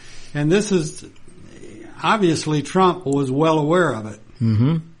things. And this is, obviously Trump was well aware of it.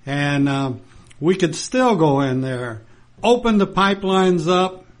 Mm-hmm. And we could still go in there, open the pipelines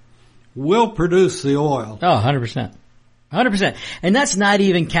up, we'll produce the oil. Oh, 100%. 100%. And that's not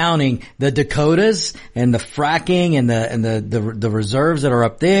even counting the Dakotas and the fracking and the reserves that are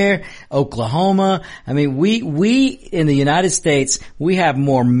up there, Oklahoma. I mean, we in the United States, we have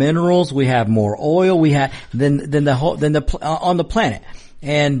more minerals, we have more oil, on the planet.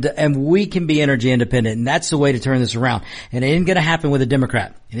 And we can be energy independent, and that's the way to turn this around. And it ain't gonna happen with a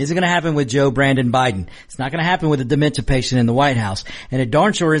Democrat. It isn't gonna happen with Joe Brandon Biden. It's not gonna happen with a dementia patient in the White House. And it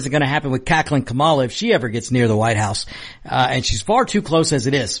darn sure isn't gonna happen with cackling Kamala if she ever gets near the White House. And she's far too close as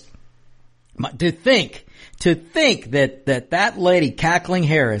it is. To think that lady, cackling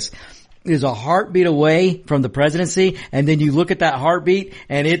Harris, is a heartbeat away from the presidency, and then you look at that heartbeat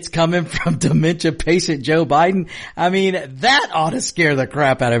and it's coming from dementia patient Joe Biden. I mean, that ought to scare the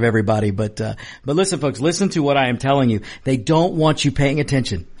crap out of everybody. But listen, folks, listen to what I am telling you. They don't want you paying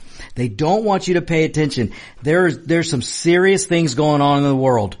attention. They don't want you to pay attention. There's some serious things going on in the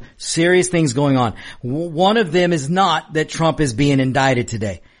world. Serious things going on. One of them is not that Trump is being indicted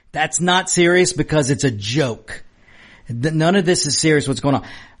today. That's not serious because it's a joke. None of this is serious what's going on.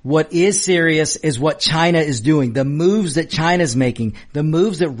 What is serious is what China is doing, the moves that China's making, the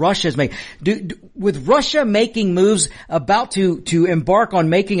moves that Russia's making. With Russia making moves about to embark on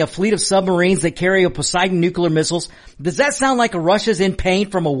making a fleet of submarines that carry a Poseidon nuclear missiles, does that sound like Russia's in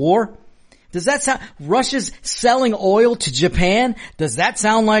pain from a war? Does that sound, Russia's selling oil to Japan? Does that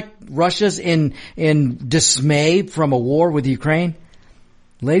sound like Russia's in dismay from a war with Ukraine?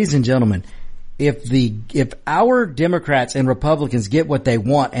 Ladies and gentlemen, if our Democrats and Republicans get what they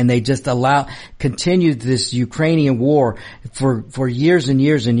want and they just continue this Ukrainian war for years and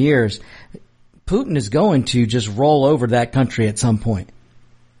years and years, Putin is going to just roll over that country at some point.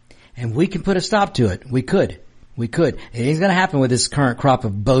 And we can put a stop to it. We could. It ain't gonna happen with this current crop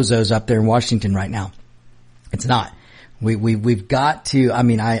of bozos up there in Washington right now. It's not. We've got to, I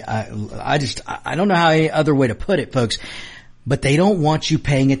mean, I don't know how any other way to put it, folks. But they don't want you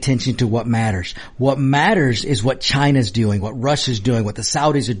paying attention to what matters. What matters is what China's doing, what Russia's doing, what the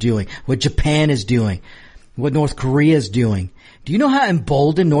Saudis are doing, what Japan is doing, what North Korea is doing. Do you know how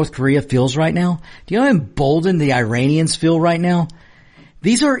emboldened North Korea feels right now? Do you know how emboldened the Iranians feel right now?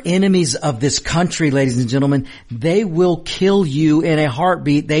 These are enemies of this country, ladies and gentlemen. They will kill you in a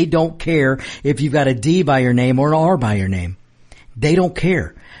heartbeat. They don't care if you've got a D by your name or an R by your name. They don't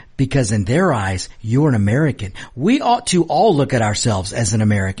care. Because in their eyes, you're an American. We ought to all look at ourselves as an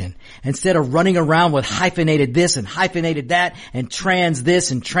American instead of running around with hyphenated this and hyphenated that and trans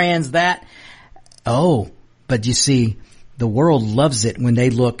this and trans that. Oh, but you see, the world loves it when they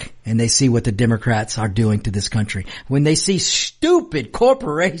look and they see what the Democrats are doing to this country. When they see stupid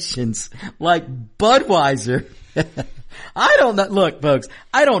corporations like Budweiser. I don't know. Look, folks,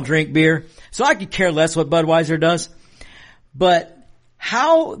 I don't drink beer, so I could care less what Budweiser does. But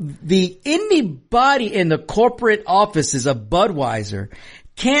how anybody in the corporate offices of Budweiser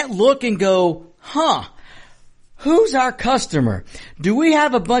can't look and go, who's our customer? Do we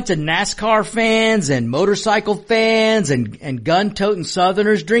have a bunch of NASCAR fans and motorcycle fans and gun-toting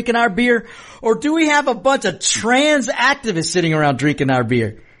Southerners drinking our beer? Or do we have a bunch of trans activists sitting around drinking our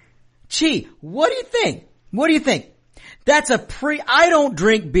beer? Gee, what do you think? What do you think? That's I don't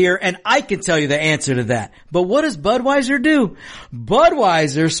drink beer, and I can tell you the answer to that. But what does Budweiser do?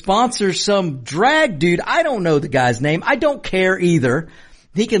 Budweiser sponsors some drag dude. I don't know the guy's name. I don't care either.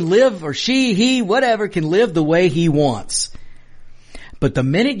 He can live, or he, whatever, can live the way he wants. But the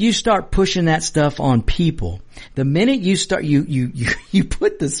minute you start pushing that stuff on people, the minute you start, you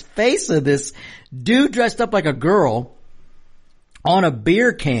put this face of this dude dressed up like a girl on a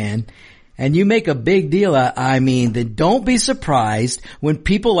beer can, and you make a big deal, then don't be surprised when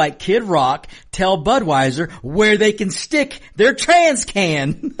people like Kid Rock tell Budweiser where they can stick their trans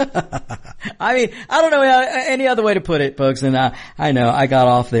can. I don't know any other way to put it, folks, and I know I got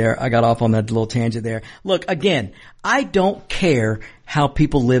off there. I got off on that little tangent there. Look, again, I don't care how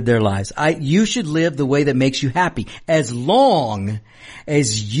people live their lives. You should live the way that makes you happy, as long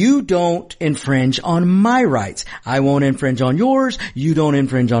as you don't infringe on my rights. I won't infringe on yours. You don't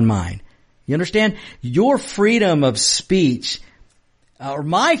infringe on mine. You understand? Your freedom of speech, or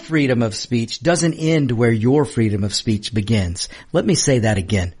my freedom of speech, doesn't end where your freedom of speech begins. Let me say that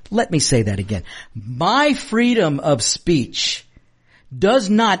again. My freedom of speech does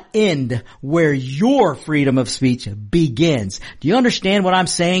not end where your freedom of speech begins. Do you understand what I'm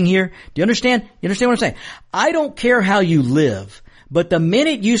saying here? Do you understand? You understand what I'm saying? I don't care how you live, but the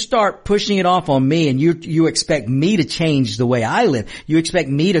minute you start pushing it off on me and you expect me to change the way I live, you expect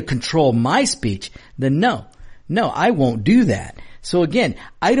me to control my speech, then no, I won't do that. So again,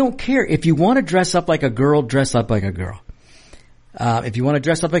 I don't care. If you want to dress up like a girl, dress up like a girl. If you want to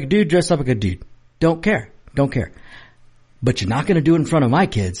dress up like a dude, dress up like a dude. Don't care. But you're not going to do it in front of my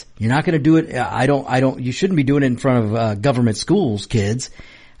kids. You're not going to do it. You shouldn't be doing it in front of, government schools, kids.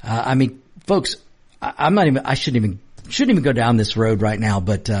 Folks, I shouldn't even go down this road right now,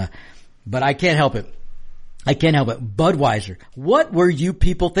 but I can't help it. Budweiser. What were you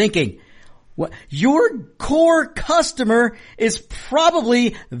people thinking? Your core customer is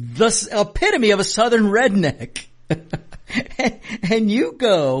probably the epitome of a southern redneck. And you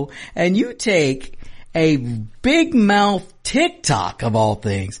go and you take a big mouth TikTok of all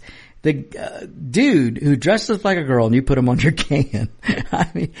things, the dude who dresses like a girl, and you put him on your can.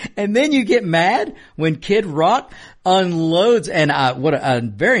 And then you get mad when Kid Rock unloads, and what a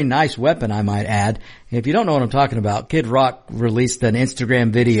very nice weapon, I might add. If you don't know what I'm talking about, Kid Rock released an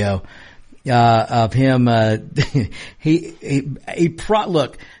Instagram video of him.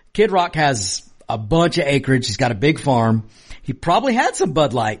 Look, Kid Rock has a bunch of acreage. He's got a big farm. He probably had some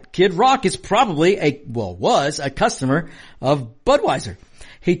Bud Light. Kid Rock is probably was a customer of Budweiser.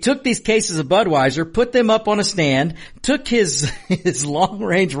 He took these cases of Budweiser, put them up on a stand, took his long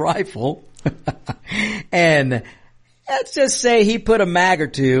range rifle, and let's just say he put a mag or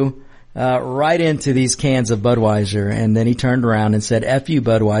two right into these cans of Budweiser, and then he turned around and said, F you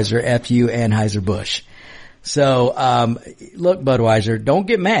Budweiser, F you Anheuser-Busch. So, look, Budweiser, don't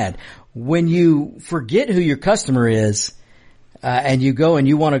get mad. When you forget who your customer is, and you go and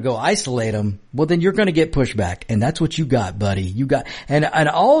you want to go isolate them, well, then you're going to get pushback. And that's what you got, buddy. And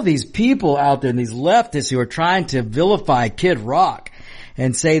all these people out there and these leftists who are trying to vilify Kid Rock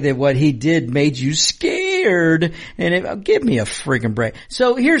and say that what he did made you scared. And give me a freaking break.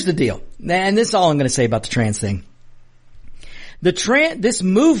 So here's the deal. And this is all I'm going to say about the trans thing. This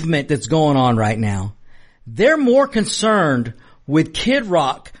movement that's going on right now, they're more concerned with Kid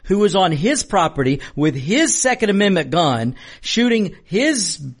Rock, who was on his property with his Second Amendment gun, shooting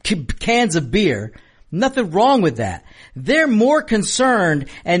his cans of beer. Nothing wrong with that. They're more concerned,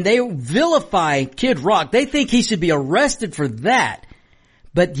 and they vilify Kid Rock. They think he should be arrested for that.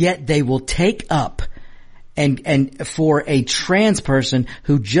 But yet they will take up and for a trans person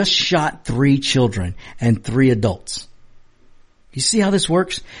who just shot 3 children and 3 adults. You see how this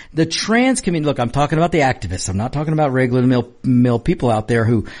works? The trans community, look, I'm talking about the activists. I'm not talking about regular mill people out there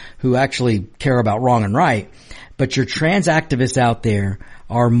who actually care about wrong and right. But your trans activists out there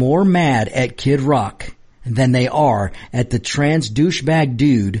are more mad at Kid Rock than they are at the trans douchebag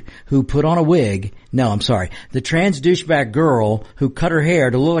dude who put on a wig. No, I'm sorry. The trans douchebag girl who cut her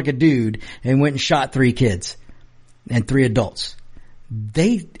hair to look like a dude and went and shot 3 kids and 3 adults.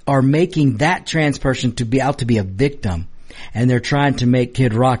 They are making that trans person to be a victim. And they're trying to make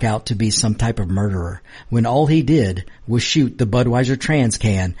Kid Rock out to be some type of murderer when all he did was shoot the Budweiser trans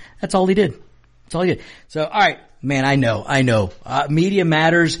can. That's all he did. So, all right, man, I know. Media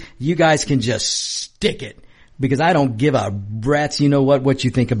matters. You guys can just stick it because I don't give a rat's you know what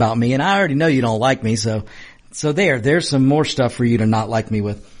you think about me. And I already know you don't like me. So there's some more stuff for you to not like me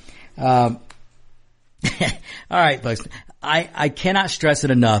with. All right, folks. I cannot stress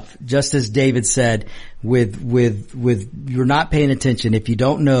it enough. Just as David said, with you're not paying attention if you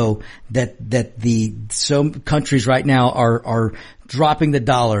don't know that some countries right now are dropping the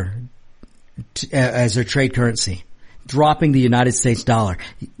dollar as their trade currency, dropping the United States dollar.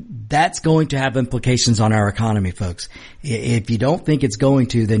 That's going to have implications on our economy, folks. If you don't think it's going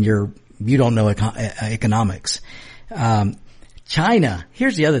to, then you don't know economics. China.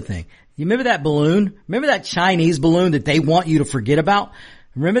 Here's the other thing. You remember that balloon? Remember that Chinese balloon that they want you to forget about?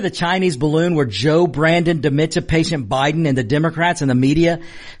 Remember the Chinese balloon where Joe Brandon, dementia patient Biden and the Democrats and the media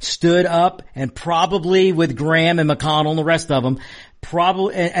stood up, and probably with Graham and McConnell and the rest of them,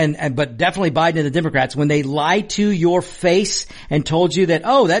 but definitely Biden and the Democrats, when they lied to your face and told you that,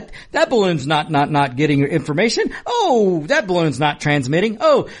 oh, that balloon's not getting your information. Oh, that balloon's not transmitting.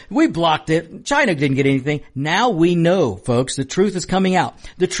 Oh, we blocked it. China didn't get anything. Now we know, folks, the truth is coming out.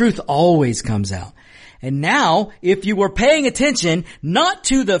 The truth always comes out. And now, if you were paying attention, not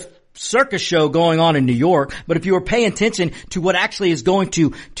to the circus show going on in New York, but if you were paying attention to what actually is going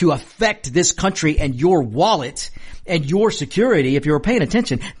to affect this country and your wallet and your security, if you were paying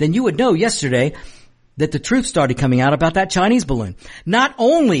attention, then you would know yesterday that the truth started coming out about that Chinese balloon. Not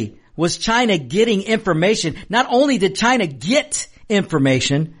only was China getting information, not only did China get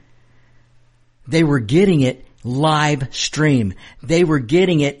information, they were getting it live stream. They were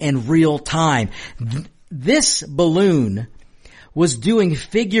getting it in real time. This balloon was doing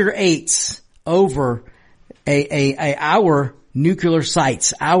figure eights over our nuclear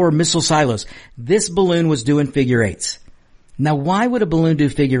sites, our missile silos. This balloon was doing figure eights. Now, why would a balloon do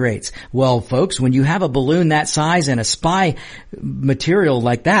figure eights? Well, folks, when you have a balloon that size and a spy material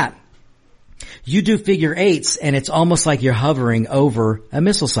like that, you do figure eights, and it's almost like you're hovering over a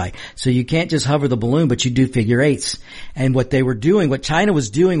missile site. So you can't just hover the balloon, but you do figure eights. And what they were doing, what China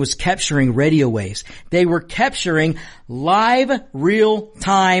was doing, was capturing radio waves. They were capturing live,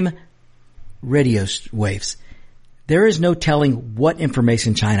 real-time radio waves. There is no telling what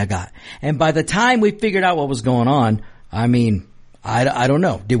information China got. And by the time we figured out what was going on, I mean, I don't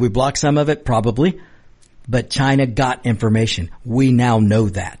know. Did we block some of it? Probably. But China got information. We now know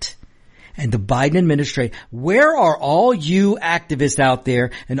that. And the Biden administration, where are all you activists out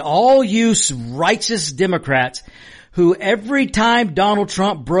there and all you righteous Democrats who every time Donald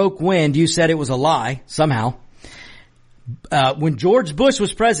Trump broke wind, you said it was a lie somehow. When George Bush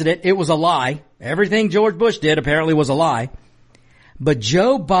was president, it was a lie. Everything George Bush did apparently was a lie. But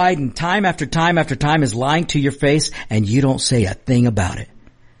Joe Biden, time after time after time, is lying to your face, and you don't say a thing about it.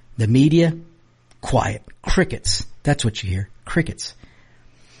 The media, quiet. Crickets. That's what you hear. Crickets.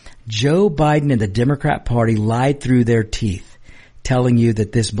 Joe Biden and the Democrat Party lied through their teeth, telling you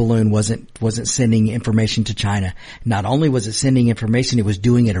that this balloon wasn't sending information to China. Not only was it sending information, it was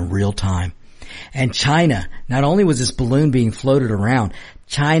doing it in real time. And China, not only was this balloon being floated around,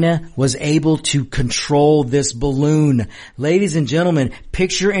 China was able to control this balloon. Ladies and gentlemen,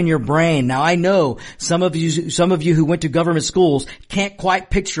 picture in your brain. Now I know some of you who went to government schools can't quite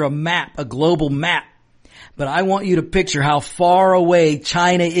picture a map, a global map. But I want you to picture how far away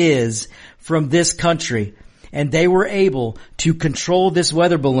China is from this country. And they were able to control this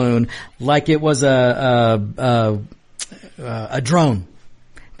weather balloon like it was a drone.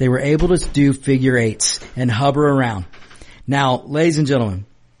 They were able to do figure eights and hover around. Now, ladies and gentlemen,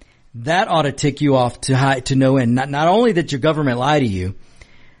 that ought to tick you off to no end. Not only that your government lied to you,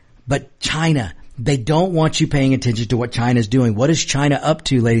 but China. They don't want you paying attention to what China's doing. What is China up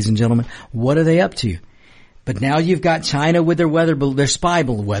to, ladies and gentlemen? What are they up to? But now you've got China with their spy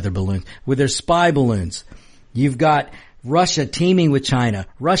balloons. You've got Russia teaming with China.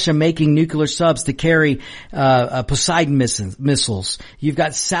 Russia making nuclear subs to carry Poseidon missiles. You've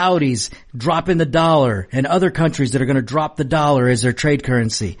got Saudis dropping the dollar and other countries that are going to drop the dollar as their trade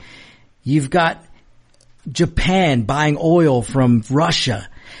currency. You've got Japan buying oil from Russia.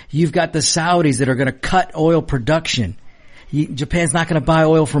 You've got the Saudis that are going to cut oil production. Japan's not going to buy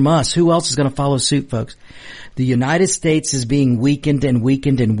oil from us. Who else is going to follow suit, folks? The United States is being weakened and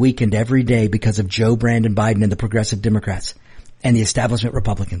weakened and weakened every day because of Joe Brandon Biden and the progressive Democrats and the establishment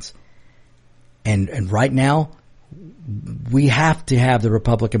Republicans. And right now, we have to have the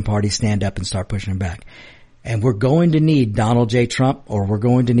Republican Party stand up and start pushing them back. And we're going to need Donald J. Trump, or we're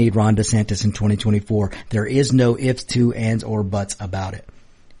going to need Ron DeSantis in 2024. There is no ifs, to, ands, or buts about it.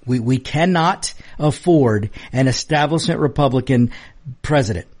 We cannot afford an establishment Republican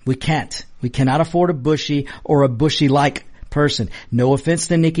president. We can't. We cannot afford a Bushy or a Bushy-like person. No offense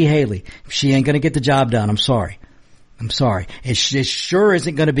to Nikki Haley. She ain't going to get the job done. I'm sorry. It sure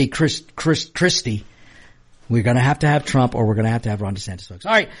isn't going to be Christie. We're going to have Trump, or we're going to have Ron DeSantis, folks.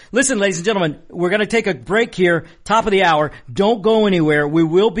 All right. Listen, ladies and gentlemen, we're going to take a break here, top of the hour. Don't go anywhere. We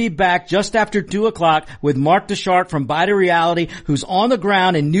will be back just after 2:00 with Mark DeShark from Biden Reality, who's on the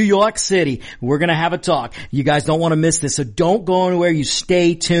ground in New York City. We're going to have a talk. You guys don't want to miss this, so don't go anywhere. You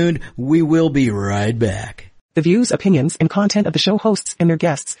stay tuned. We will be right back. The views, opinions, and content of the show hosts and their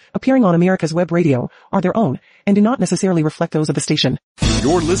guests appearing on America's Web Radio are their own and do not necessarily reflect those of the station.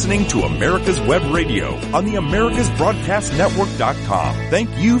 You're listening to America's Web Radio on the AmericasBroadcastNetwork.com. Thank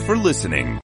you for listening.